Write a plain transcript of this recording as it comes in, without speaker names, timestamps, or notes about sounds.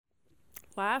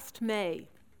Last May,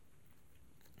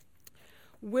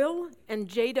 Will and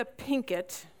Jada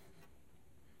Pinkett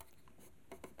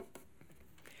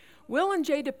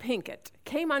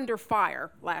came under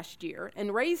fire last year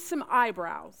and raised some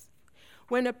eyebrows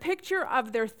when a picture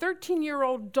of their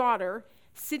 13-year-old daughter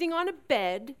sitting on a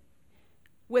bed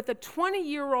with a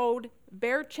 20-year-old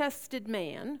bare-chested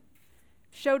man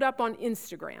showed up on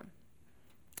Instagram.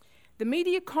 The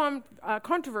media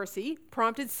controversy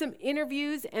prompted some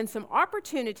interviews and some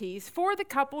opportunities for the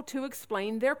couple to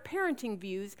explain their parenting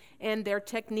views and their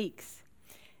techniques.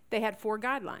 They had 4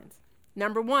 guidelines.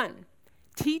 Number 1,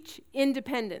 teach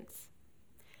independence.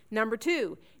 Number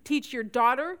 2, teach your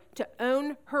daughter to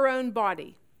own her own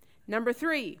body. Number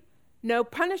 3, no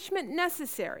punishment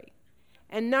necessary.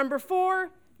 And number 4,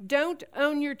 don't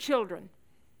own your children.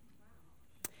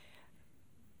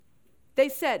 They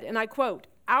said, and I quote,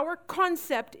 "Our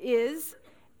concept is,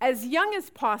 as young as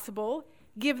possible,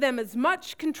 give them as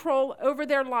much control over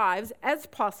their lives as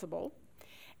possible.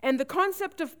 And the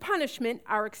concept of punishment,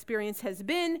 our experience has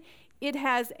been, it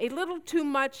has a little too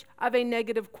much of a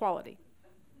negative quality."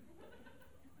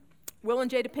 Will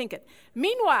and Jada Pinkett.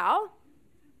 Meanwhile,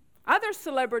 other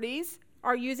celebrities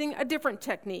are using a different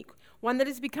technique. One that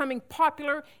is becoming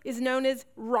popular is known as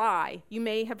RIE. You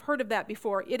may have heard of that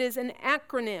before. It is an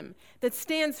acronym that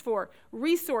stands for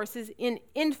Resources in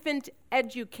Infant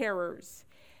Educarers.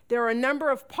 There are a number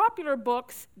of popular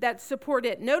books that support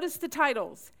it. Notice the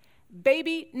titles: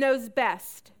 Baby Knows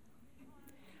Best,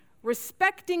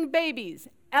 Respecting Babies,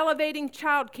 Elevating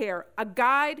Childcare, A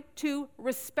Guide to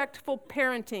Respectful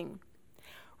Parenting,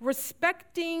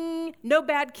 Respecting No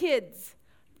Bad Kids,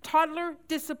 Toddler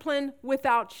Discipline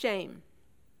Without Shame.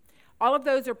 All of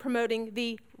those are promoting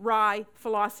the RIE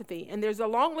philosophy, and there's a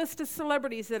long list of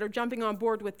celebrities that are jumping on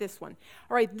board with this one.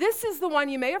 All right, this is the one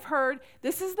you may have heard.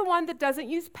 This is the one that doesn't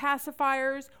use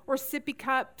pacifiers or sippy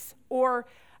cups or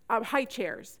high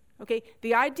chairs. Okay,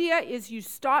 the idea is you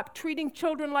stop treating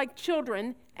children like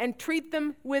children and treat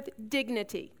them with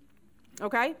dignity.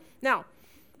 Okay? Now,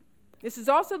 this is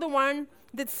also the one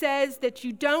that says that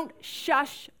you don't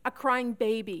shush a crying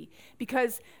baby,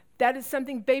 because that is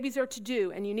something babies are to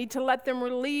do, and you need to let them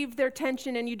relieve their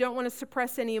tension, and you don't want to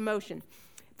suppress any emotion.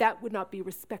 That would not be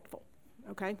respectful.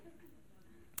 Okay?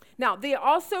 Now, they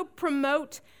also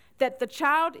promote that the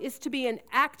child is to be an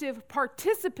active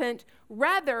participant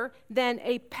rather than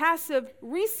a passive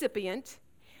recipient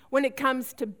when it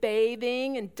comes to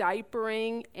bathing and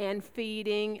diapering and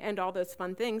feeding and all those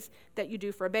fun things that you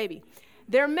do for a baby.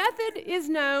 Their method is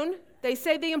known, they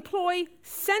say they employ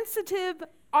sensitive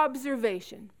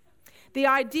observation. The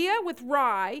idea with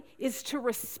RIE is to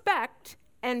respect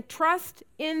and trust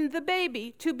in the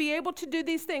baby to be able to do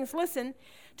these things. Listen,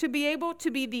 to be able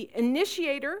to be the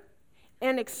initiator,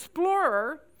 an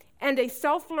explorer, and a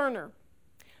self-learner.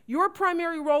 Your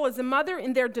primary role as a mother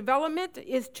in their development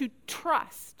is to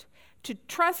trust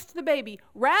the baby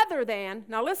rather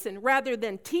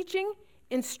than teaching,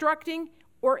 instructing,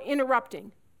 or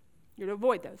interrupting. You're to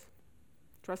avoid those.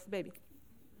 Trust the baby.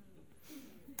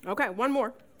 Okay, one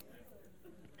more.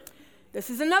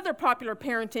 This is another popular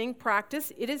parenting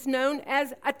practice. It is known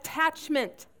as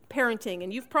attachment parenting,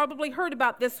 and you've probably heard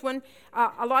about this one.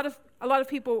 A lot of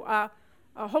people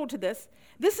hold to this.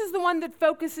 This is the one that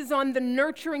focuses on the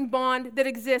nurturing bond that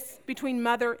exists between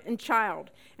mother and child.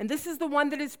 And this is the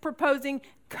one that is proposing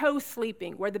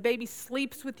co-sleeping, where the baby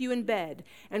sleeps with you in bed,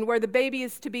 and where the baby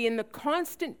is to be in the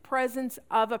constant presence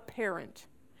of a parent.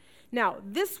 Now,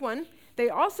 this one, they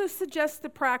also suggest the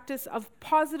practice of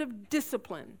positive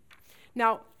discipline.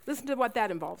 Now, listen to what that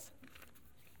involves.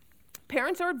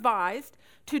 Parents are advised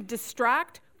to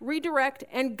distract, redirect,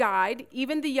 and guide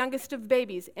even the youngest of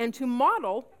babies, and to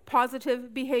model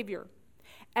positive behavior.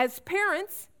 As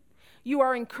parents, you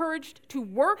are encouraged to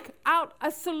work out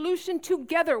a solution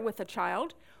together with a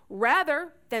child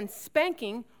rather than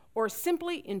spanking or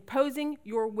simply imposing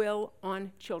your will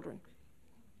on children.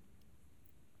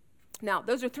 Now,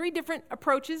 those are 3 different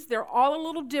approaches. They're all a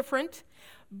little different,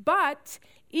 but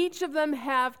each of them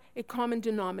have a common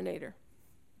denominator.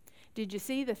 Did you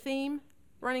see the theme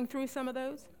running through some of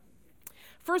those?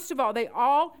 First of all, they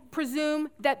all presume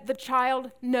that the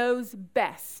child knows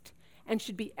best and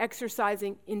should be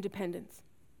exercising independence.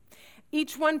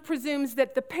 Each one presumes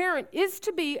that the parent is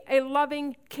to be a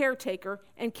loving caretaker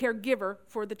and caregiver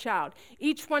for the child.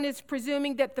 Each one is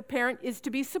presuming that the parent is to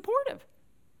be supportive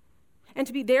and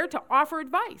to be there to offer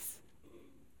advice.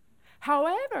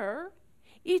 However,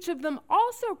 each of them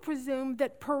also presume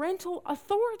that parental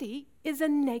authority is a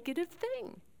negative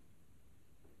thing.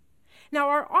 Now,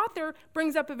 our author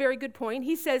brings up a very good point.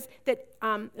 He says that,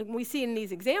 and we see in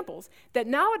these examples, that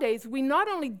nowadays we not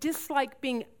only dislike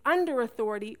being under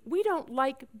authority, we don't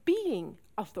like being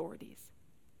authorities.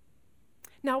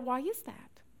 Now, why is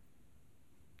that?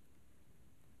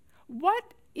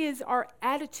 What is our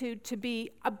attitude to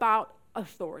be about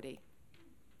authority?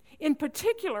 In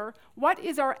particular, what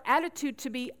is our attitude to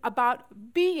be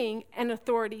about being an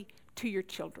authority to your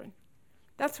children?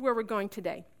 That's where we're going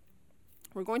today.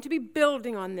 We're going to be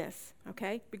building on this,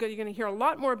 okay? Because you're going to hear a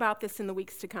lot more about this in the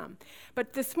weeks to come.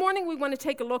 But this morning we want to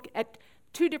take a look at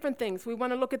two different things. We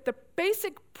want to look at the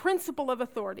basic principle of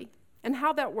authority and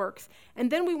how that works.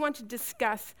 And then we want to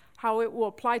discuss how it will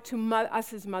apply to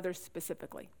us as mothers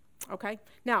specifically, okay?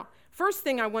 Now, first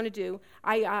thing I want to do,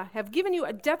 I have given you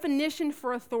a definition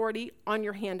for authority on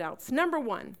your handouts. Number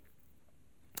one,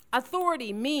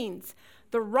 authority means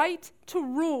the right to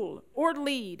rule or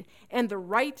lead and the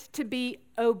right to be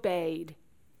obeyed.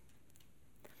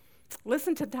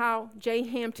 Listen to how J.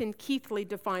 Hampton Keathley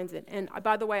defines it. And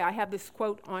by the way, I have this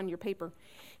quote on your paper.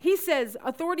 He says,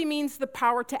 authority means the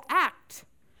power to act,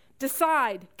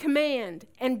 decide, command,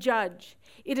 and judge.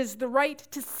 It is the right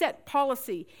to set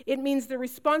policy. It means the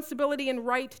responsibility and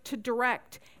right to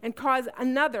direct and cause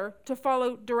another to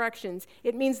follow directions.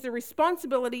 It means the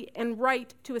responsibility and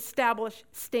right to establish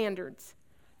standards.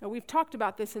 Now, we've talked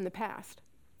about this in the past.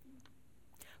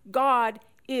 God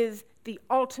is the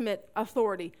ultimate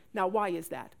authority. Now, why is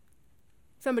that?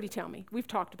 Somebody tell me. We've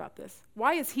talked about this.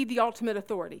 Why is he the ultimate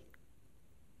authority?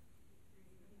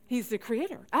 He's the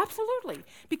creator. Absolutely.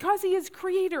 Because he is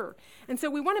creator. And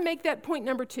so we want to make that point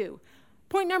number two.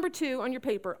 Point number two on your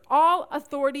paper. All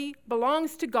authority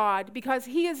belongs to God because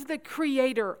he is the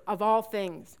creator of all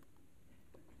things.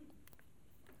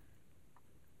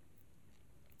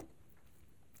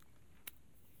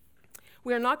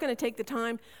 We are not going to take the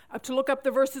time to look up the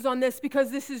verses on this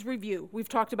because this is review. We've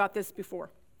talked about this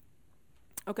before.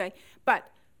 Okay, but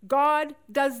God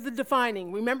does the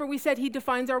defining. Remember we said he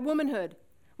defines our womanhood.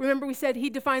 Remember we said he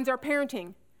defines our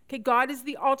parenting. Okay, God is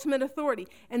the ultimate authority.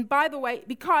 And by the way,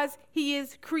 because he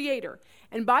is creator.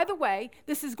 And by the way,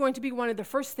 this is going to be one of the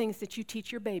first things that you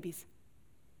teach your babies.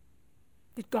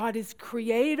 That God is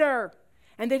creator.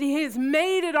 And that he has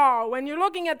made it all. When you're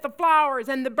looking at the flowers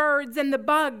and the birds and the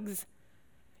bugs,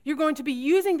 you're going to be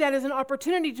using that as an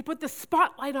opportunity to put the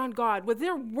spotlight on God. When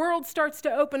their world starts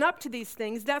to open up to these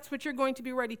things, that's what you're going to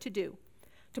be ready to do,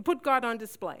 to put God on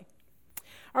display.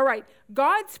 All right,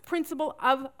 God's principle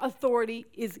of authority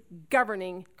is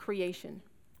governing creation.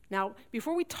 Now,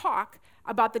 before we talk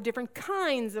about the different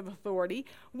kinds of authority,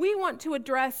 we want to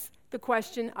address the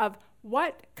question of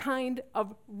what kind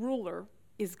of ruler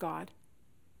is God?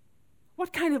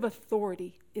 What kind of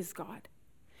authority is God?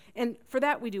 And for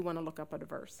that, we do want to look up at a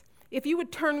verse. If you would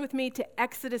turn with me to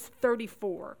Exodus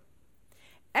 34.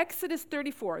 Exodus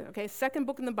 34, okay, second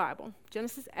book in the Bible.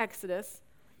 Genesis, Exodus.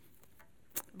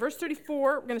 Verse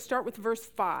 34, we're going to start with verse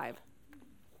 5.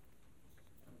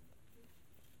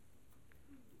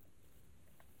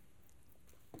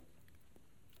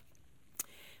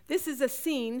 This is a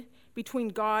scene between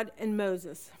God and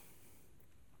Moses.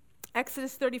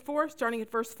 Exodus 34, starting at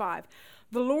verse 5.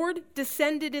 The Lord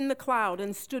descended in the cloud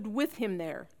and stood with him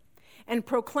there and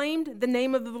proclaimed the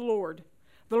name of the Lord.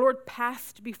 The Lord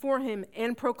passed before him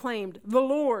and proclaimed, the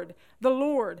Lord,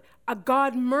 a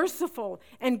God merciful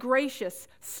and gracious,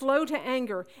 slow to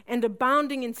anger, and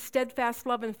abounding in steadfast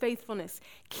love and faithfulness,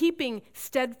 keeping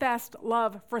steadfast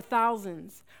love for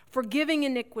thousands, forgiving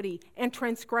iniquity and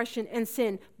transgression and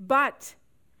sin, but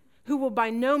who will by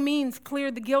no means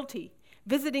clear the guilty,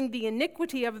 visiting the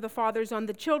iniquity of the fathers on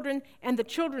the children and the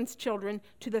children's children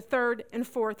to the third and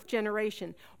fourth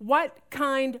generation. What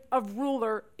kind of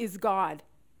ruler is God?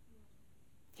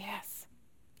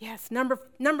 Yes.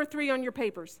 Number 3 on your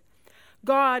papers.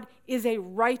 God is a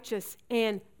righteous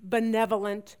and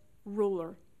benevolent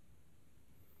ruler.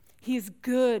 He is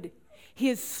good. He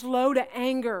is slow to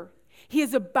anger. He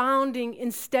is abounding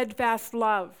in steadfast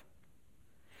love.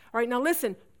 All right, now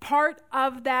listen. Part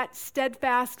of that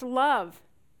steadfast love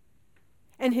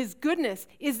and his goodness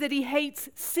is that he hates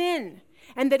sin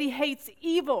and that he hates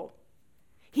evil.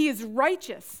 He is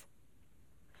righteous.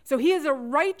 So he is a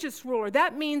righteous ruler.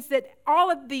 That means that all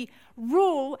of the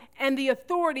rule and the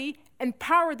authority and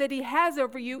power that he has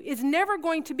over you is never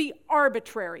going to be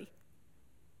arbitrary.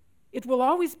 It will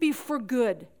always be for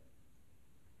good.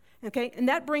 Okay, and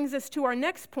that brings us to our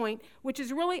next point, which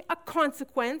is really a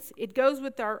consequence. It goes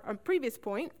with our previous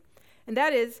point, and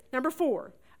that is number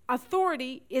 4.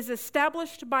 Authority is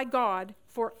established by God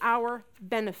for our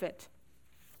benefit.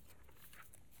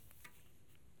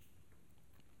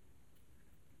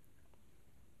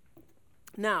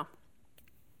 Now,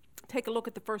 take a look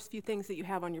at the first few things that you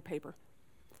have on your paper,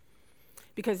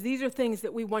 because these are things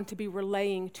that we want to be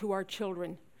relaying to our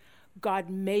children. God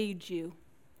made you.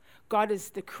 God is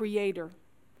the creator.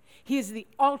 He is the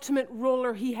ultimate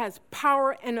ruler. He has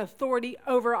power and authority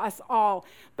over us all,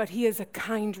 but he is a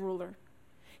kind ruler.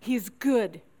 He is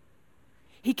good.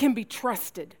 He can be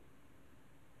trusted.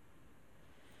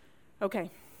 Okay.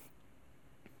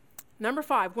 Number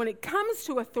 5, when it comes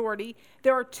to authority,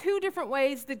 there are 2 different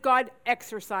ways that God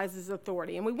exercises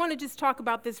authority, and we want to just talk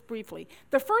about this briefly.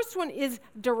 The first one is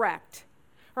direct.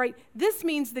 All right, this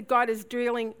means that God is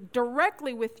dealing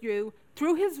directly with you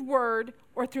through his word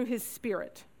or through his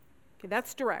spirit. Okay,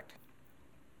 that's direct.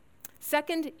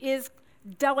 Second is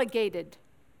delegated.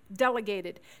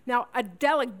 Delegated. Now, a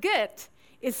delegate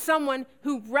is someone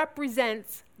who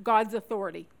represents God's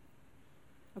authority.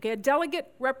 Okay, a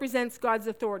delegate represents God's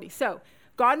authority. So,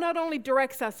 God not only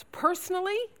directs us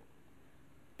personally,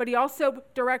 but he also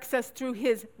directs us through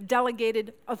his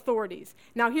delegated authorities.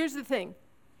 Now, here's the thing.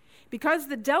 Because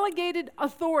the delegated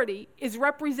authority is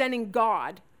representing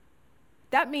God,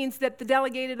 that means that the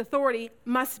delegated authority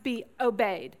must be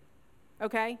obeyed.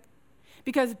 Okay?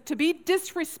 Because to be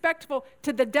disrespectful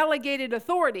to the delegated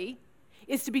authority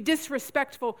is to be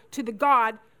disrespectful to the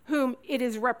God whom it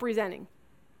is representing.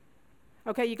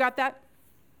 Okay, you got that?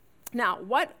 Now,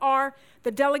 what are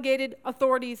the delegated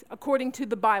authorities according to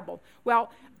the Bible?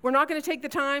 Well, we're not going to take the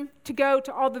time to go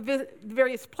to all the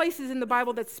various places in the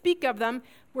Bible that speak of them.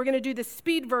 We're going to do the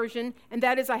speed version, and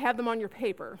that is I have them on your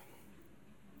paper.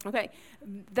 Okay,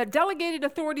 the delegated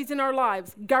authorities in our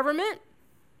lives: government,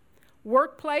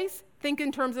 workplace, think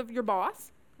in terms of your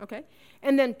boss, okay,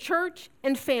 and then church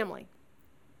and family.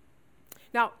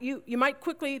 Now, you might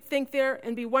quickly think there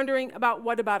and be wondering about,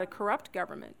 what about a corrupt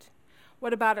government?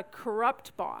 What about a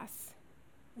corrupt boss?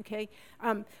 Okay,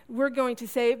 we're going to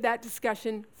save that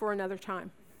discussion for another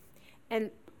time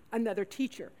and another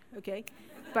teacher, okay?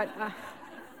 But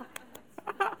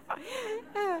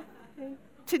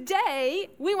today,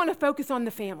 we want to focus on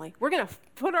the family. We're going to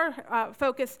put our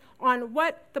focus on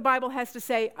what the Bible has to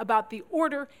say about the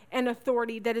order and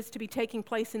authority that is to be taking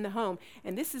place in the home.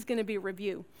 And this is going to be a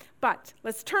review. But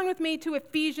let's turn with me to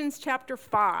Ephesians chapter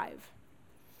 5.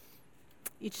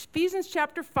 Ephesians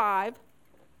chapter 5,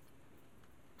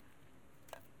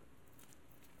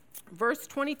 verse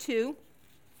 22.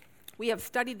 We have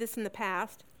studied this in the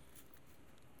past.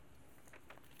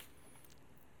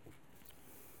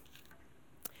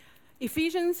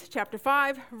 Ephesians chapter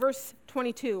 5, verse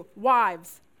 22.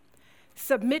 Wives,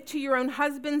 submit to your own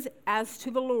husbands as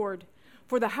to the Lord.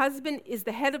 For the husband is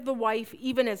the head of the wife,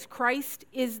 even as Christ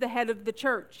is the head of the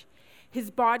church,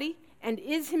 his body, and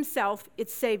is himself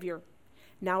its Savior.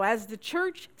 Now, as the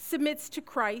church submits to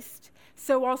Christ,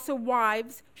 so also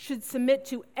wives should submit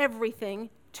to everything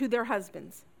to their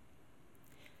husbands.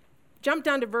 Jump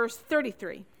down to verse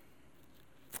 33.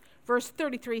 Verse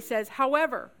 33 says,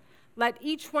 however, let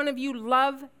each one of you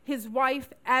love his wife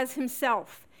as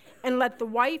himself, and let the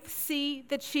wife see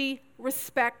that she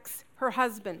respects her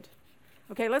husband.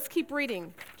 Okay, let's keep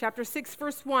reading. Chapter 6,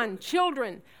 verse 1.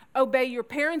 Children, obey your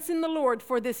parents in the Lord,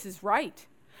 for this is right.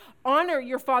 Honor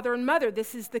your father and mother.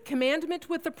 This is the commandment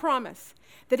with the promise,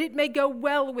 that it may go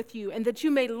well with you and that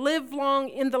you may live long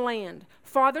in the land.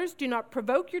 Fathers, do not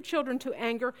provoke your children to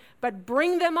anger, but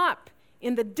bring them up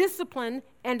in the discipline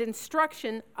and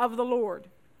instruction of the Lord.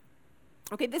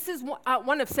 Okay, this is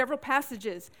one of several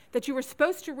passages that you were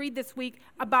supposed to read this week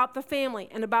about the family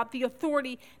and about the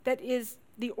authority that is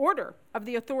the order of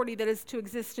the authority that is to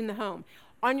exist in the home.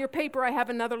 On your paper, I have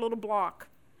another little block.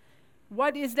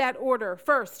 What is that order?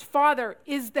 First, father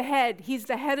is the head. He's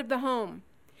the head of the home.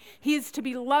 He is to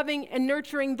be loving and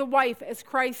nurturing the wife as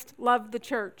Christ loved the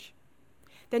church.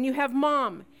 Then you have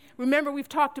mom. Remember, we've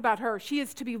talked about her. She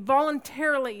is to be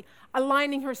voluntarily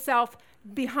aligning herself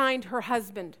behind her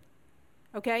husband.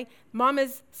 Okay? Mom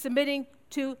is submitting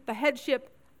to the headship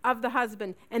of the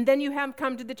husband. And then you have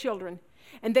come to the children.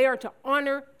 And they are to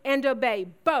honor and obey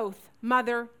both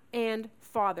mother and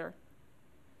father.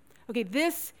 Okay,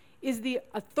 this is the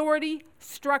authority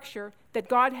structure that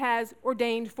God has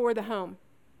ordained for the home.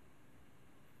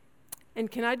 And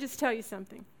can I just tell you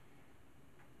something?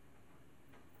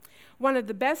 One of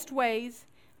the best ways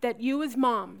that you as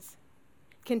moms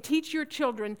can teach your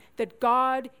children that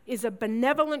God is a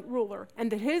benevolent ruler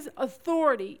and that his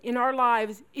authority in our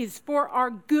lives is for our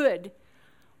good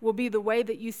will be the way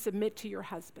that you submit to your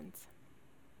husbands.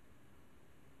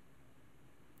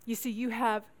 You see, you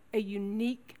have a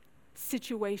unique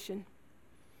situation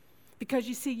Because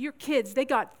you see, your kids, they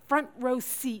got front row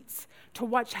seats to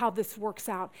watch how this works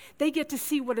out. They get to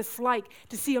see what it's like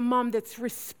to see a mom that's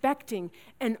respecting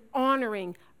and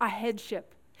honoring a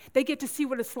headship. They get to see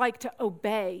what it's like to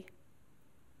obey.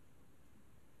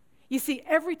 You see,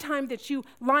 every time that you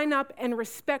line up and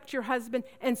respect your husband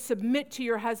and submit to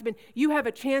your husband, you have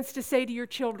a chance to say to your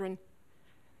children,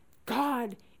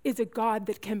 God is a God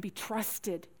that can be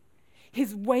trusted.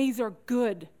 His ways are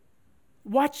good.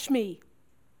 Watch me.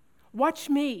 Watch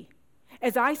me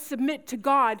as I submit to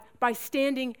God by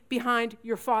standing behind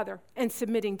your father and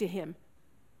submitting to him.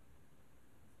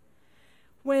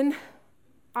 When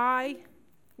I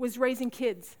was raising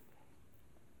kids,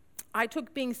 I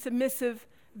took being submissive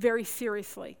very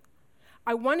seriously.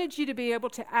 I wanted you to be able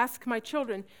to ask my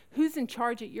children, who's in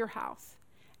charge at your house?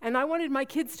 And I wanted my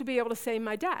kids to be able to say,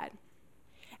 my dad.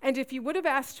 And if you would have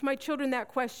asked my children that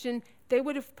question, they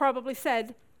would have probably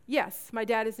said, yes, my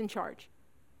dad is in charge.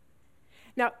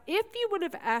 Now, if you would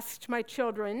have asked my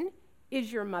children,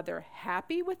 is your mother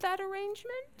happy with that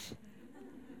arrangement?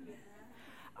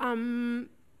 I'm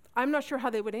not sure how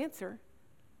they would answer.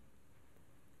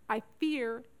 I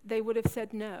fear they would have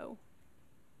said no.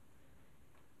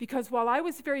 Because while I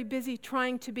was very busy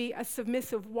trying to be a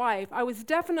submissive wife, I was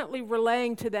definitely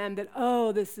relaying to them that,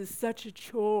 oh, this is such a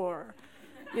chore.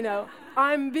 You know,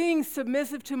 I'm being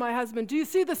submissive to my husband. Do you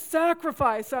see the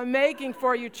sacrifice I'm making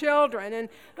for you children? And,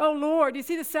 oh, Lord, do you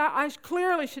see I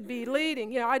clearly should be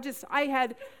leading. You know, I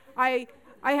had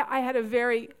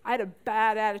a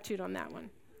bad attitude on that one.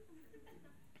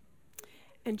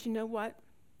 And you know what?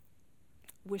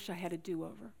 Wish I had a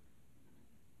do-over.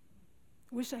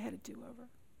 Wish I had a do-over.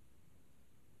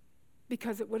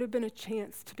 Because it would have been a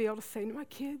chance to be able to say to my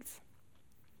kids,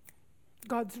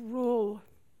 God's rule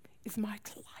is my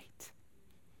delight.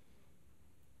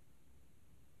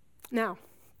 Now,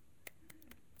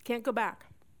 can't go back.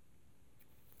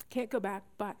 Can't go back,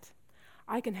 but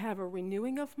I can have a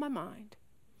renewing of my mind,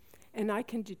 and I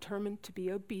can determine to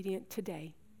be obedient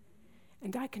today,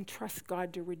 and I can trust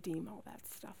God to redeem all that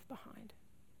stuff behind.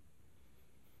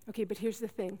 Okay, but here's the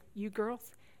thing. You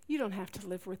girls, you don't have to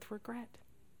live with regret.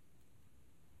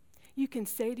 You can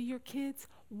say to your kids,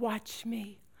 watch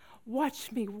me.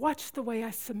 Watch me. Watch the way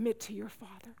I submit to your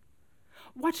father.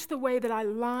 Watch the way that I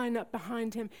line up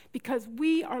behind him, because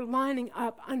we are lining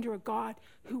up under a God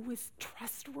who is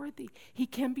trustworthy. He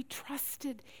can be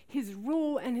trusted. His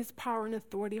rule and his power and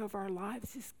authority over our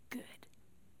lives is good.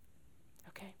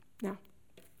 Okay, now,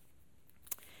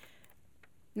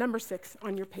 number 6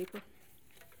 on your paper.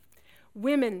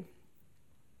 Women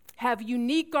have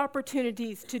unique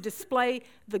opportunities to display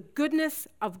the goodness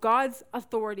of God's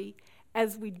authority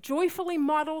as we joyfully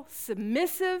model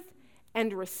submissive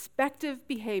and respective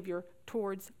behavior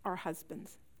towards our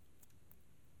husbands.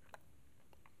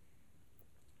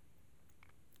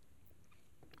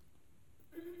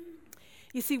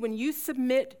 You see, when you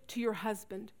submit to your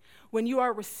husband, when you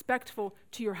are respectful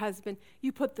to your husband,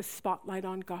 you put the spotlight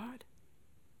on God.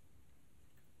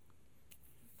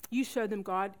 You show them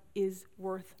God is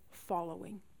worth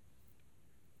following.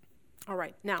 All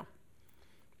right, now,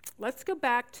 let's go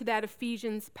back to that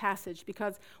Ephesians passage,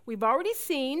 because we've already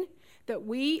seen that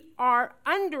we are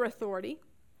under authority,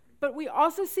 but we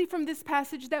also see from this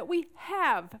passage that we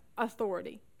have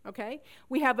authority, okay?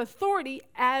 We have authority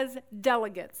as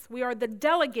delegates. We are the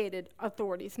delegated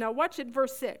authorities. Now watch it,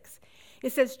 verse 6.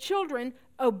 It says, children,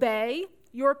 obey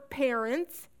your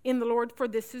parents in the Lord, for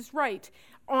this is right.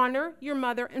 Honor your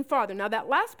mother and father. Now that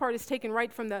last part is taken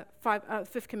right from the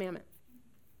fifth commandment.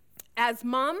 As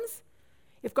moms,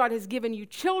 if God has given you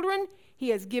children, he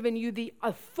has given you the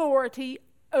authority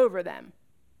over them.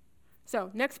 So,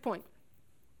 next point.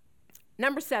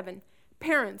 Number 7,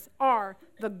 parents are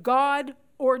the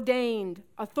God-ordained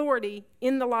authority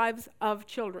in the lives of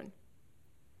children.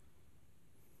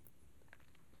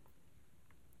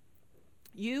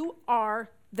 You are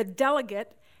the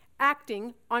delegate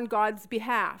acting on God's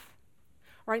behalf.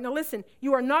 All right, now listen,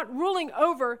 you are not ruling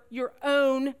over your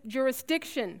own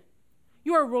jurisdiction.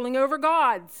 You are ruling over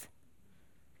God's.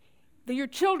 Your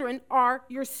children are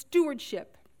your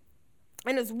stewardship.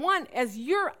 And as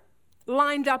you're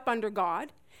lined up under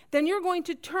God, then you're going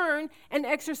to turn and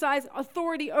exercise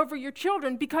authority over your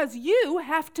children, because you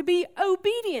have to be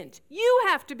obedient. You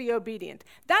have to be obedient.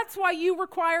 That's why you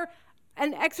require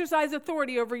and exercise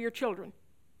authority over your children.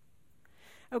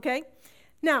 Okay?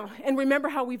 Now, and remember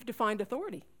how we've defined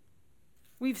authority.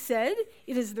 We've said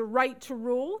it is the right to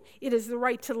rule, it is the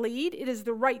right to lead, it is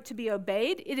the right to be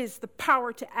obeyed, it is the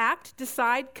power to act,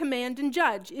 decide, command, and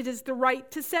judge. It is the right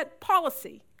to set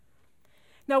policy.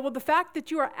 Now, will the fact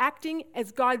that you are acting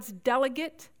as God's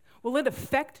delegate, Will it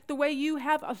affect the way you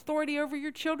have authority over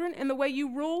your children and the way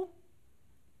you rule?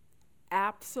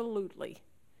 Absolutely.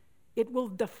 It will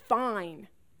define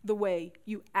the way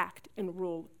you act and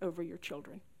rule over your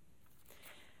children.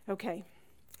 Okay.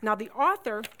 Now, the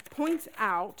author points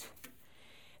out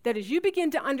that as you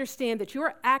begin to understand that you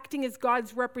are acting as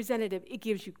God's representative, it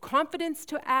gives you confidence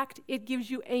to act. It gives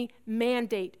you a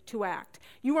mandate to act.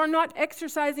 You are not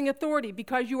exercising authority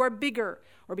because you are bigger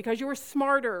or because you are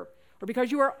smarter or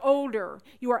because you are older.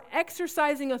 You are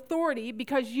exercising authority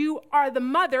because you are the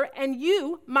mother and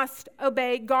you must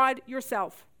obey God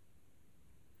yourself.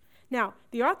 Now,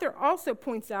 the author also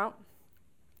points out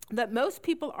that most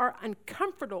people are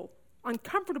uncomfortable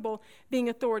being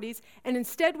authorities, and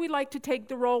instead we like to take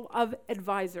the role of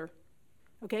advisor,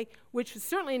 okay, which is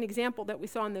certainly an example that we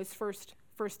saw in those first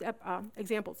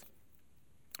examples.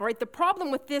 All right, the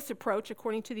problem with this approach,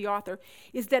 according to the author,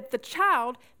 is that the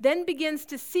child then begins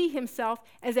to see himself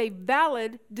as a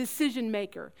valid decision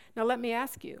maker. Now, let me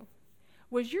ask you,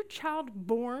 was your child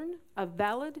born a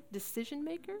valid decision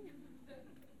maker?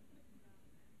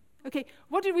 Okay,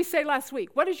 what did we say last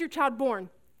week? What is your child born?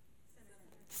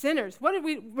 Sinners.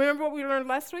 Remember what we learned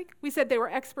last week? We said they were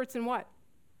experts in what?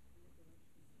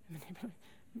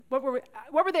 What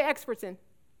were they experts in?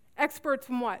 Experts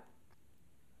in what?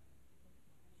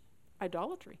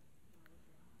 Idolatry.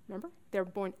 Remember? They're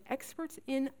born experts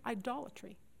in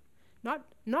idolatry. Not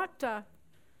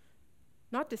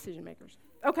decision makers.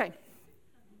 Okay.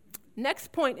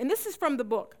 Next point, and this is from the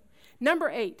book. Number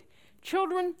 8.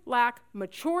 Children lack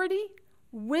maturity,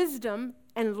 wisdom,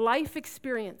 and life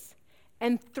experience,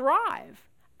 and thrive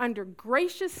under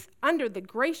the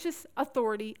gracious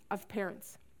authority of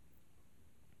parents.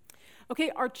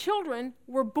 Okay, our children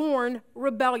were born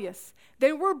rebellious.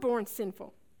 They were born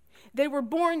sinful. They were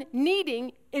born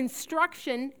needing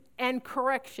instruction and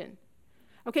correction.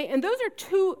 Okay, and those are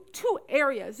two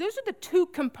areas. Those are the two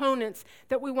components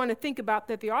that we want to think about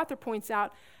that the author points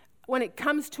out when it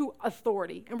comes to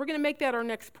authority. And we're going to make that our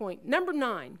next point. Number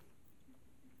 9.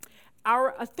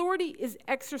 Our authority is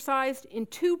exercised in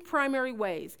two primary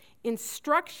ways: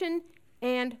 instruction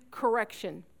and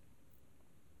correction.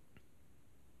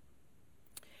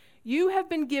 You have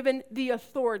been given the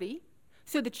authority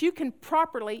so that you can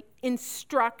properly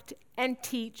instruct and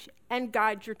teach and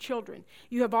guide your children.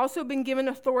 You have also been given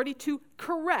authority to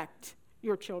correct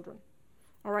your children.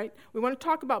 All right? We want to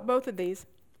talk about both of these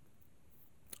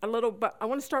a little, but I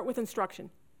want to start with instruction.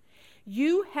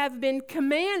 You have been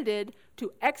commanded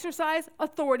to exercise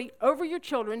authority over your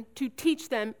children to teach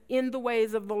them in the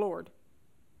ways of the Lord.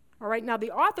 All right, now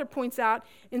the author points out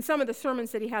in some of the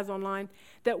sermons that he has online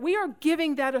that we are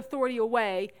giving that authority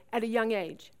away at a young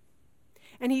age.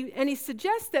 And he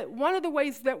suggests that one of the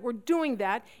ways that we're doing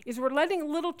that is we're letting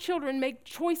little children make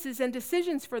choices and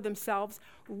decisions for themselves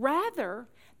rather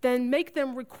than make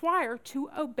them require to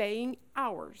obeying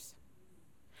ours.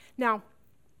 Now,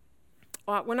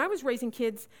 when I was raising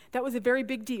kids, that was a very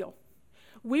big deal.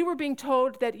 We were being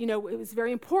told that, it was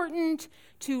very important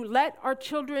to let our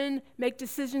children make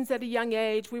decisions at a young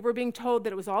age. We were being told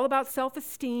that it was all about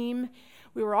self-esteem.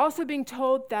 We were also being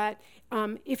told that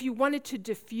if you wanted to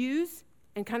diffuse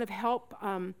and kind of help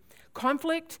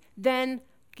conflict, then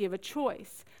give a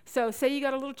choice. So say you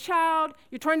got a little child,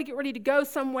 you're trying to get ready to go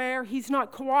somewhere, he's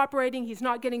not cooperating, he's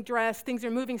not getting dressed, things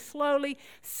are moving slowly.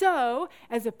 So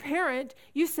as a parent,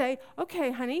 you say,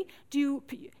 okay, honey, do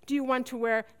you want to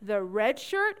wear the red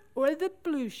shirt or the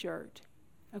blue shirt?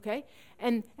 Okay?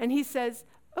 And he says,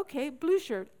 okay, blue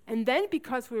shirt. And then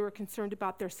because we were concerned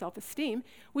about their self-esteem,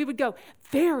 we would go,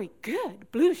 very good,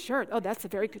 blue shirt. Oh, that's a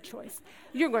very good choice.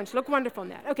 You're going to look wonderful in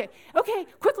that. Okay,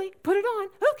 quickly, put it on.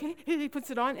 Okay, he puts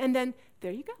it on, and then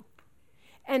there you go.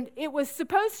 And it was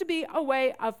supposed to be a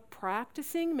way of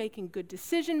practicing, making good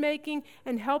decision-making,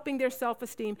 and helping their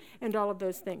self-esteem and all of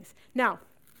those things. Now,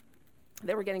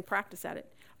 they were getting practice at it.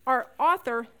 Our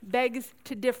author begs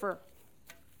to differ.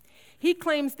 He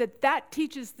claims that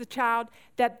teaches the child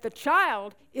that the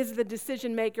child is the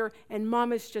decision maker and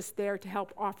mom is just there to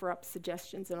help offer up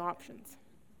suggestions and options.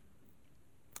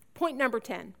 Point number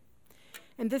 10,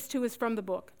 and this too is from the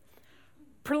book.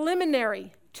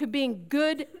 Preliminary to being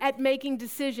good at making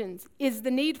decisions is the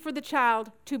need for the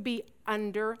child to be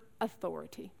under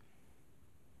authority.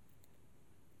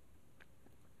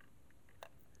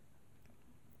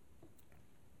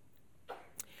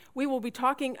 We will be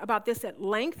talking about this at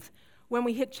length when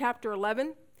we hit chapter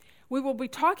 11. We will be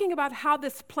talking about how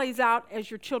this plays out as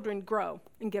your children grow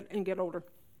and get older.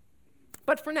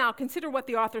 But for now, consider what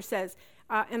the author says,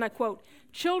 and I quote,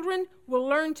 "Children will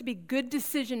learn to be good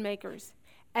decision makers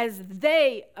as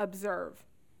they observe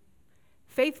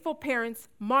faithful parents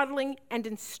modeling and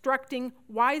instructing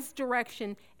wise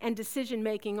direction and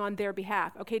decision-making on their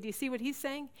behalf. Okay, do you see what he's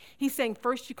saying? He's saying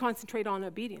first you concentrate on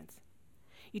obedience.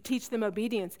 You teach them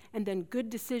obedience, and then good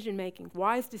decision-making,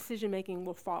 wise decision-making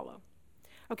will follow.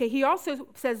 Okay, he also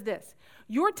says this: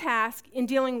 your task in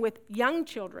dealing with young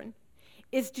children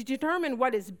is to determine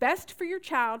what is best for your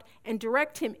child and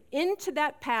direct him into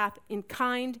that path in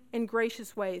kind and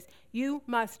gracious ways. You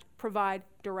must provide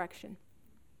direction.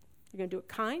 You're going to do it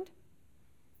kind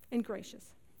and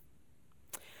gracious.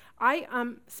 I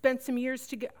spent some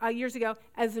years ago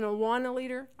as an Awana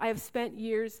leader. I have spent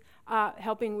years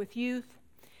helping with youth.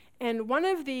 And one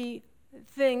of the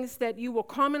things that you will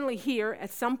commonly hear at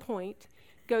some point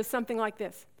goes something like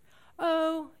this.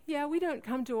 Oh, yeah, we don't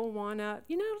come to Awana.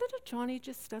 You know, little Johnny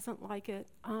just doesn't like it.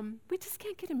 We just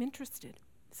can't get him interested,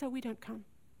 so we don't come.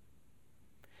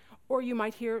 Or you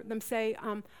might hear them say,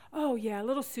 oh, yeah,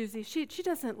 little Susie, she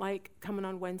doesn't like coming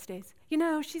on Wednesdays. You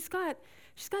know, she's got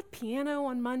piano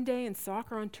on Monday and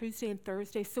soccer on Tuesday and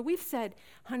Thursday, so we've said,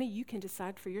 honey, you can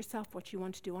decide for yourself what you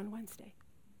want to do on Wednesday.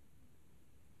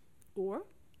 Or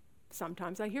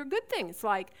sometimes I hear good things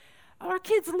like, our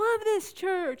kids love this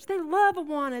church. They love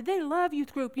Awana. They love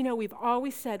youth group. You know, we've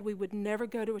always said we would never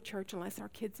go to a church unless our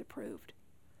kids approved.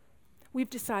 We've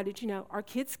decided, you know, our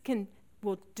kids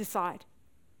will decide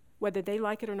whether they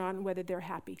like it or not and whether they're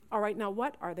happy. All right, now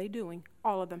what are they doing?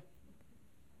 All of them.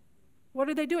 What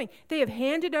are they doing? They have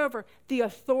handed over the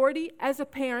authority as a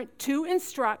parent to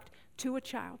instruct to a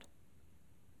child.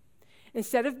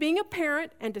 Instead of being a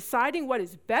parent and deciding what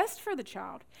is best for the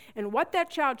child and what that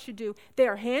child should do, they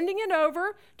are handing it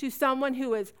over to someone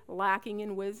who is lacking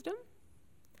in wisdom,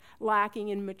 lacking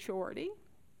in maturity,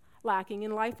 lacking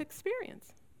in life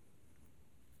experience.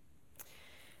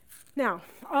 Now,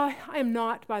 I am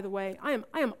not, by the way, I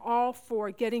am all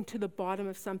for getting to the bottom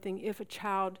of something if a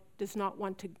child does not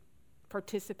want to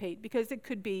participate, because it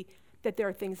could be that there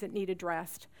are things that need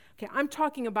addressed. Okay, I'm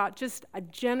talking about just a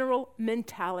general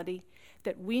mentality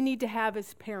that we need to have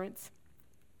as parents,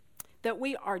 that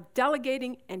we are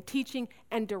delegating and teaching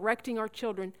and directing our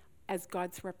children as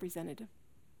God's representative.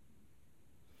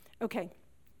 Okay.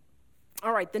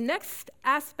 All right, the next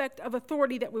aspect of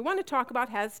authority that we want to talk about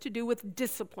has to do with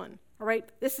discipline. All right,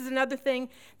 this is another thing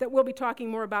that we'll be talking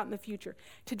more about in the future.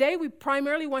 Today, we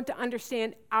primarily want to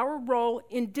understand our role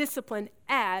in discipline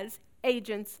as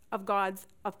agents of God's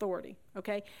authority,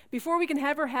 okay? Before we can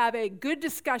ever have a good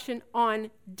discussion on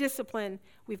discipline,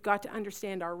 we've got to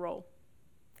understand our role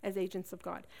as agents of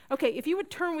God. Okay, if you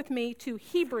would turn with me to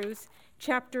Hebrews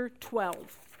chapter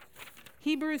 12.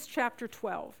 Hebrews chapter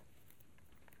 12.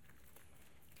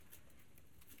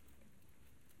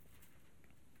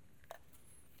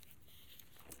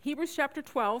 Hebrews chapter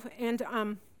 12,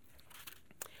 and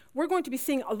we're going to be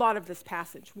seeing a lot of this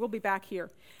passage. We'll be back here.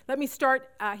 Let me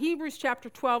start Hebrews chapter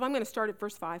 12. I'm going to start at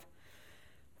verse 5.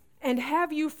 And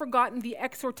have you forgotten the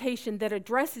exhortation that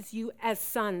addresses you as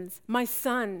sons? My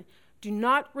son, do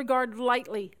not regard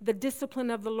lightly the discipline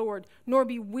of the Lord, nor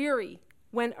be weary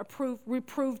when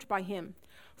reproved by him.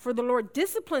 For the Lord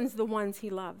disciplines the ones he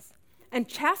loves, and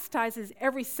chastises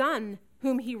every son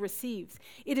whom he receives.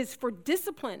 It is for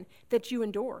discipline that you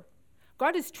endure.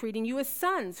 God is treating you as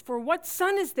sons. For what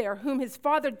son is there whom his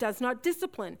father does not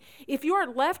discipline? If you are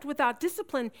left without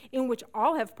discipline in which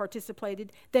all have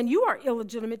participated, then you are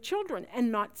illegitimate children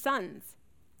and not sons.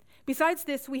 Besides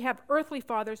this, we have earthly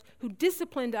fathers who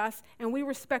disciplined us, and we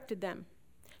respected them.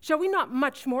 Shall we not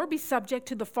much more be subject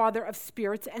to the Father of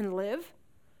spirits and live?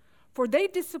 For they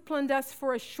disciplined us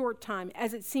for a short time,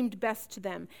 as it seemed best to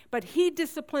them. But he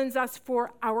disciplines us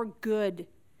for our good,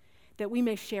 that we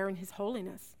may share in his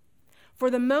holiness. For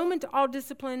the moment, all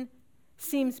discipline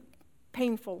seems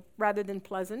painful rather than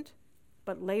pleasant,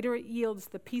 but later it yields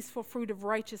the peaceful fruit of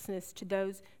righteousness to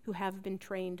those who have been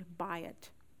trained by it.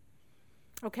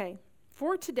 Okay,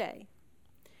 for today,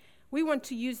 we want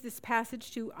to use this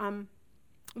passage to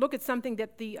look at something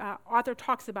that the author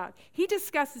talks about. He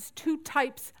discusses two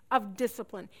types of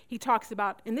discipline. He talks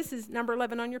about, and this is number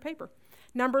 11 on your paper.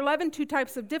 Number 11, two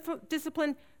types of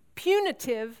discipline: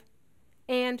 punitive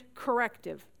and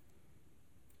corrective.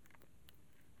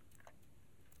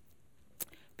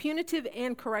 Punitive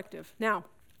and corrective. Now,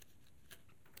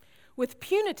 with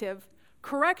punitive,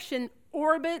 correction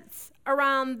orbits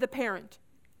around the parent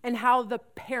and how the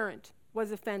parent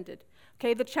was offended.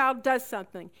 Okay, the child does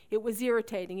something. It was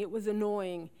irritating. It was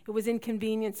annoying. It was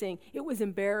inconveniencing. It was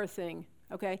embarrassing.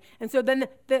 Okay, and so then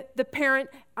the parent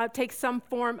takes some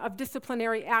form of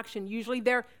disciplinary action. Usually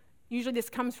this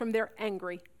comes from they're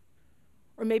angry,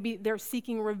 or maybe they're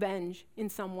seeking revenge in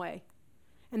some way,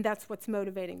 and that's what's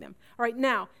motivating them. All right,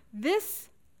 now this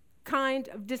kind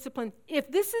of discipline,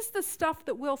 if this is the stuff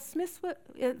that Will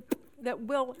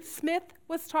Smith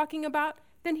was talking about,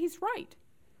 then he's right.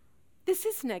 This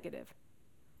is negative.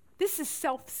 This is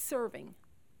self-serving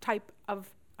type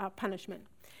of punishment.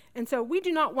 And so we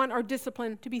do not want our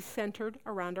discipline to be centered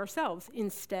around ourselves.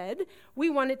 Instead, we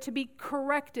want it to be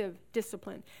corrective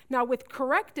discipline. Now, with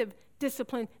corrective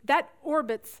discipline, that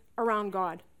orbits around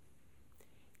God.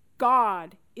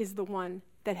 God is the one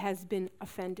that has been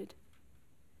offended.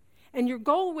 And your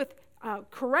goal with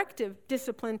corrective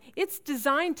discipline, it's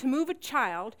designed to move a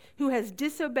child who has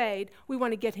disobeyed. We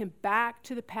want to get him back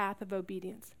to the path of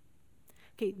obedience.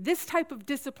 Okay, this type of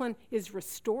discipline is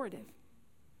restorative.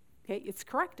 Okay, it's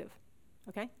corrective.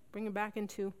 Okay, bring him back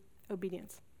into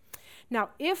obedience. Now,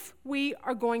 if we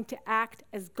are going to act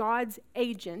as God's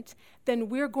agent, then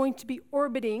we're going to be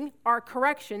orbiting our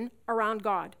correction around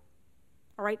God.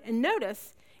 All right, and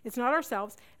notice, it's not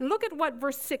ourselves. And look at what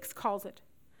verse 6 calls it.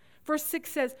 Verse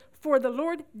 6 says, "For the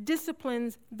Lord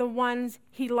disciplines the ones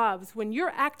he loves." When you're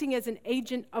acting as an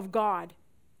agent of God,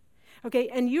 okay,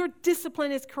 and your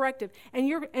discipline is corrective, and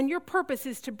your purpose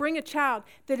is to bring a child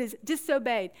that is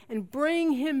disobeyed and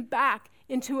bring him back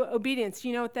into obedience.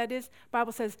 You know what that is? The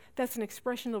Bible says that's an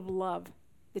expression of love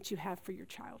that you have for your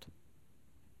child.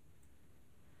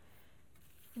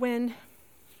 When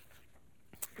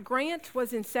Grant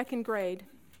was in second grade,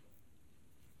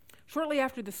 shortly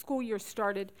after the school year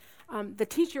started, the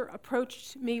teacher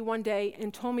approached me one day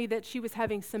and told me that she was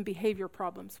having some behavior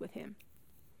problems with him.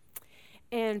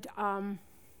 And I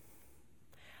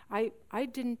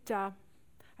didn't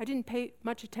pay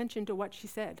much attention to what she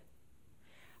said.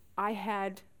 I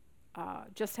had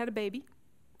just had a baby.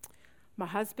 My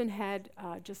husband had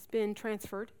just been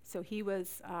transferred, so he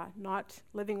was not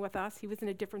living with us. He was in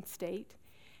a different state,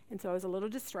 and so I was a little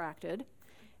distracted.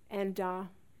 And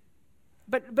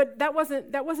but that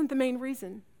wasn't the main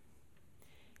reason.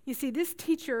 You see, this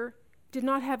teacher did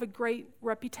not have a great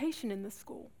reputation in the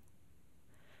school.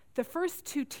 The first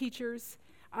two teachers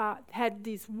had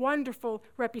these wonderful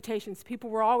reputations. People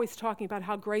were always talking about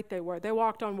how great they were. They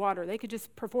walked on water. They could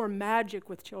just perform magic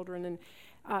with children. And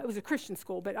it was a Christian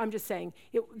school, but I'm just saying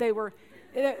they were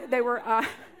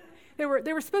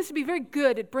supposed to be very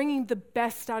good at bringing the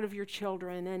best out of your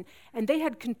children. And they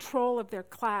had control of their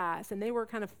class, and they were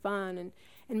kind of fun and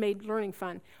made learning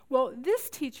fun. Well, this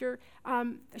teacher,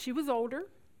 she was older.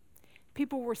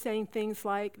 People were saying things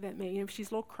like that maybe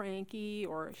she's a little cranky,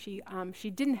 or she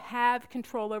didn't have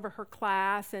control over her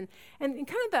class, and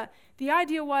kind of the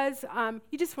idea was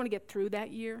you just want to get through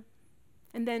that year,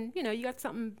 and then you got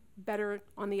something better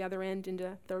on the other end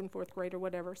into third and fourth grade or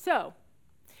whatever. So,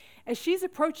 as she's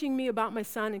approaching me about my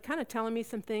son and kind of telling me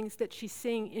some things that she's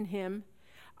seeing in him,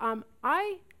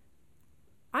 I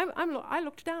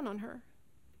looked down on her,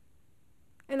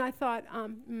 and I thought,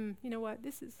 you know what,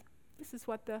 This is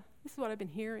what I've been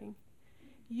hearing.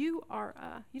 You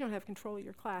don't have control of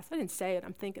your class. I didn't say it,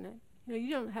 I'm thinking it. You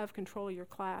don't have control of your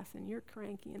class, and you're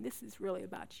cranky, and this is really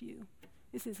about you.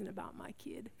 This isn't about my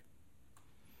kid.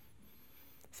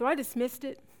 So I dismissed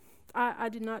it. I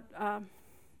did not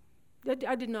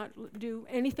do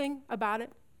anything about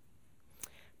it.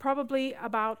 Probably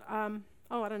about, I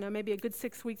don't know, maybe a good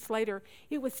 6 weeks later,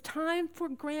 it was time for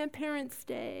Grandparents'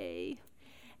 Day.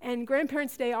 And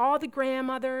Grandparents' Day, all the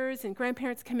grandmothers and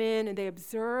grandparents come in and they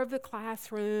observe the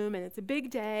classroom, and it's a big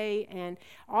day, and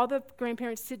all the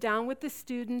grandparents sit down with the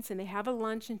students and they have a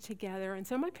luncheon together. And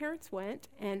so my parents went,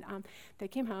 and they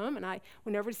came home, and I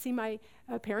went over to see my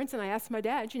parents, and I asked my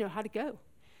dad, how'd it go?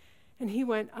 And he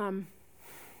went,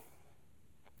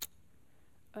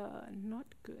 not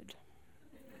good.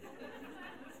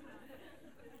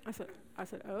 I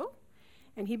said, oh?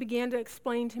 And he began to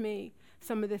explain to me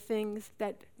some of the things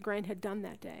that Grant had done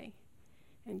that day.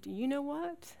 And do you know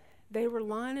what? They were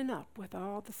lining up with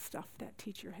all the stuff that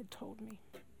teacher had told me.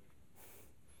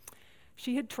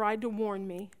 She had tried to warn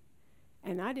me,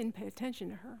 and I didn't pay attention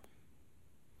to her.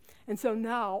 And so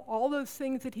now all those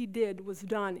things that he did was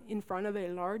done in front of a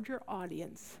larger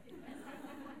audience.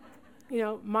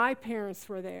 My parents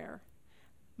were there.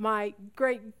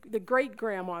 The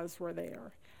great-grandmas were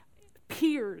there.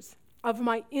 Peers of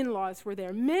my in-laws were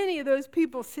there. Many of those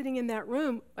people sitting in that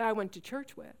room I went to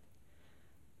church with.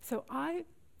 So I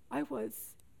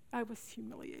was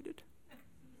humiliated.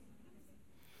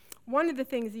 One of the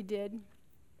things he did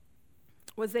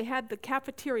was they had the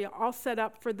cafeteria all set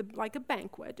up for like a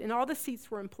banquet, and all the seats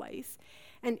were in place,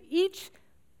 and each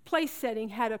place setting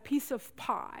had a piece of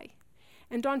pie,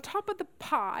 and on top of the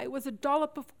pie was a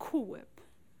dollop of Cool Whip.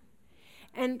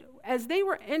 And as they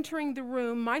were entering the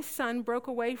room, my son broke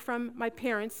away from my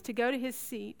parents to go to his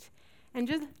seat and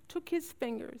just took his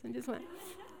fingers and just went,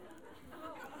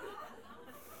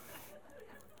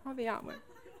 on the outward.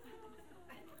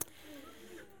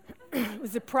 It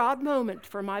was a proud moment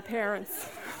for my parents.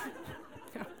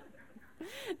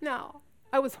 No,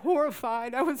 I was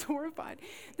horrified.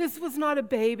 This was not a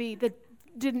baby that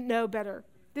didn't know better.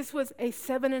 This was a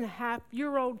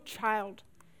 7.5-year-old child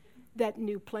that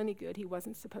knew plenty good he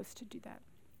wasn't supposed to do that.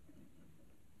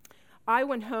 I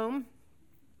went home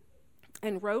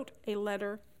and wrote a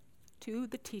letter to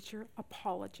the teacher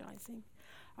apologizing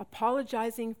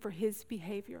for his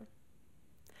behavior,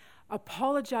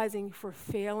 apologizing for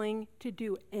failing to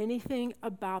do anything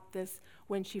about this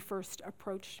when she first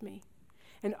approached me.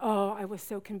 And I was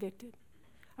so convicted.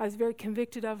 I was very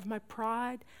convicted of my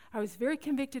pride. I was very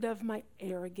convicted of my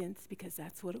arrogance, because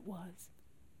that's what it was.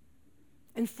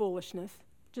 And foolishness,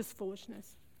 just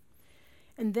foolishness.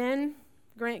 And then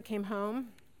Grant came home.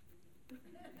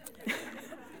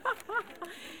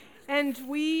 And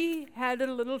we had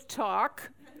a little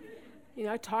talk.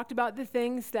 I talked about the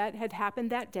things that had happened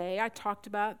that day. I talked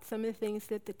about some of the things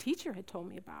that the teacher had told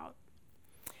me about.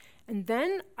 And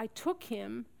then I took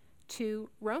him to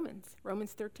Romans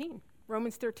 13.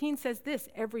 Romans 13 says this: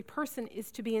 every person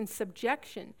is to be in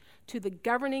subjection to the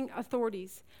governing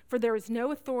authorities, for there is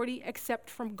no authority except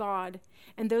from God,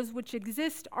 and those which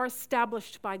exist are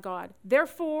established by God.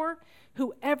 Therefore,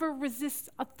 whoever resists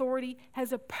authority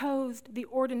has opposed the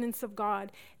ordinance of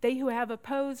God. They who have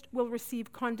opposed will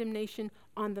receive condemnation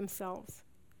on themselves.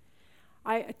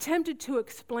 I attempted to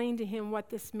explain to him what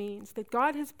this means, that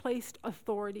God has placed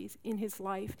authorities in his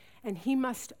life, and he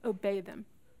must obey them.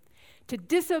 To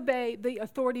disobey the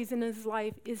authorities in his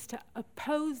life is to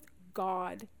oppose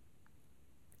God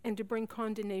and to bring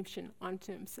condemnation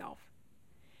onto himself.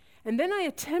 And then I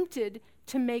attempted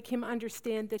to make him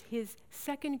understand that his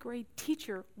second-grade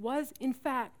teacher was, in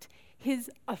fact,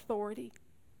 his authority,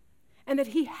 and that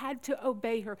he had to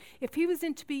obey her. If he was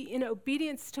to be in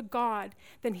obedience to God,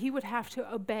 then he would have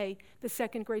to obey the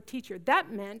second-grade teacher.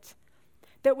 That meant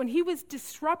that when he was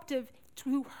disruptive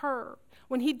to her,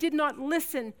 when he did not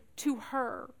listen to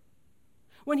her,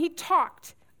 when he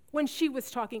talked when she was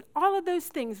talking, all of those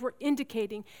things were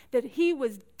indicating that he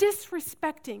was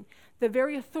disrespecting the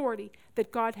very authority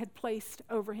that God had placed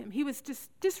over him. He was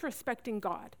disrespecting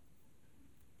God.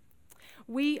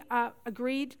 We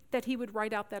agreed that he would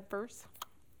write out that verse,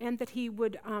 and that he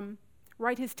would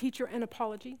write his teacher an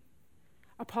apology,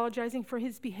 apologizing for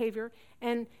his behavior,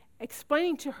 and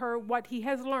explaining to her what he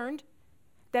has learned,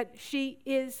 that she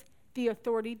is the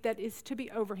authority that is to be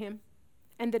over him,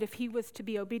 and that if he was to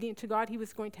be obedient to God, he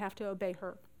was going to have to obey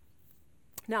her.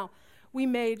 Now, we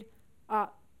made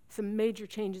some major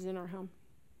changes in our home.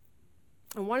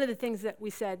 And one of the things that we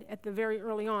said at the very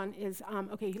early on is,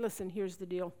 okay, listen, here's the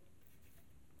deal.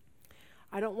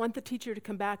 I don't want the teacher to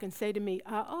come back and say to me,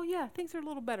 oh yeah, things are a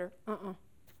little better. I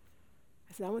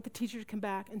said, I want the teacher to come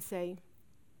back and say,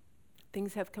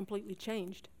 things have completely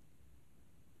changed.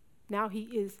 Now he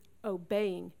is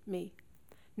obeying me.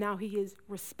 Now he is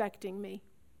respecting me.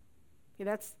 Okay,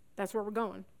 that's where we're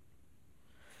going.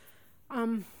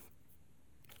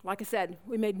 Like I said,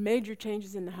 we made major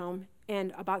changes in the home,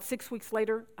 and about 6 weeks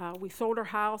later, we sold our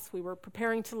house. We were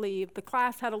preparing to leave. The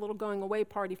class had a little going away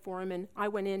party for him, and I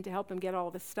went in to help him get all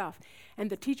this stuff.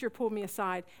 And the teacher pulled me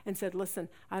aside and said, listen,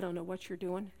 I don't know what you're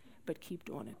doing, but keep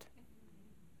doing it.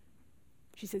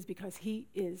 She says, because he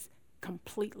is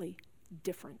completely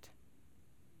different.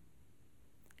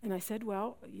 And I said,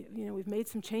 well, we've made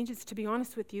some changes. To be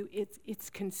honest with you, it's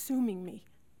consuming me,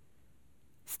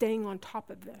 staying on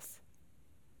top of this.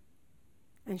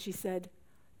 And she said,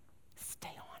 stay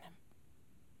on him.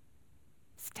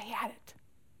 Stay at it.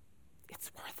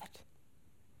 It's worth it.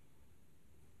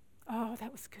 Oh,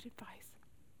 that was good advice.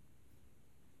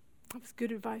 That was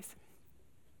good advice.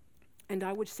 And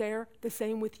I would share the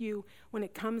same with you when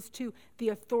it comes to the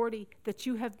authority that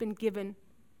you have been given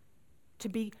to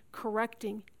be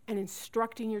correcting and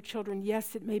instructing your children.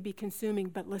 Yes, it may be consuming,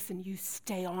 but listen, you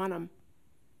stay on them.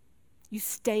 You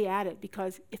stay at it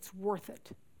because it's worth it.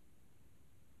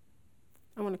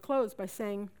 I want to close by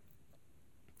saying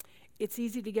it's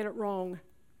easy to get it wrong.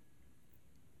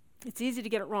 It's easy to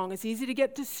get it wrong. It's easy to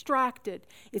get distracted.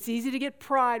 It's easy to get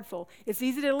prideful. It's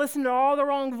easy to listen to all the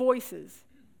wrong voices.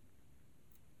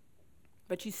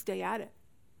 But you stay at it.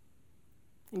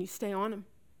 And you stay on them.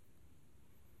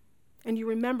 And you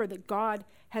remember that God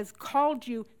has called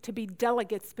you to be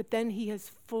delegates, but then he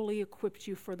has fully equipped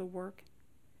you for the work.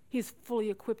 He has fully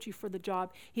equipped you for the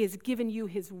job. He has given you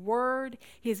his word.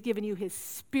 He has given you his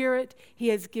spirit. He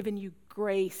has given you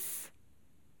grace.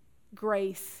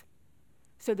 Grace.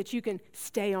 So that you can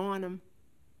stay on him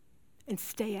and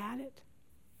stay at it.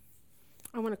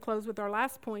 I want to close with our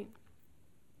last point.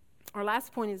 Our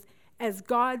last point is, as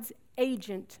God's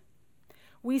agent,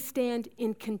 we stand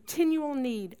in continual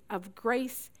need of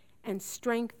grace and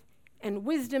strength and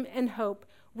wisdom and hope,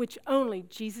 which only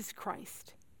Jesus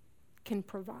Christ can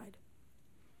provide.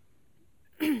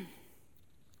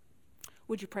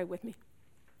 Would you pray with me?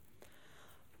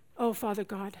 Oh, Father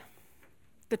God,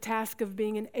 the task of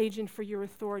being an agent for your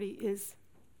authority is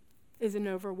an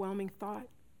overwhelming thought.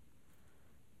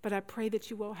 But I pray that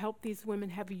you will help these women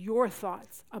have your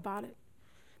thoughts about it,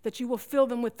 that you will fill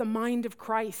them with the mind of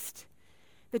Christ,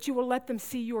 that you will let them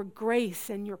see your grace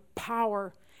and your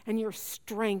power and your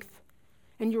strength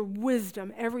and your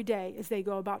wisdom every day as they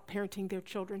go about parenting their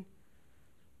children.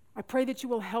 I pray that you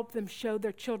will help them show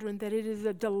their children that it is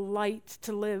a delight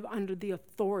to live under the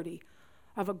authority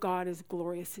of a God as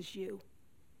glorious as you.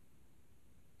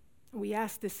 We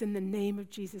ask this in the name of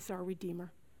Jesus, our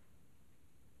Redeemer.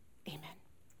 Amen.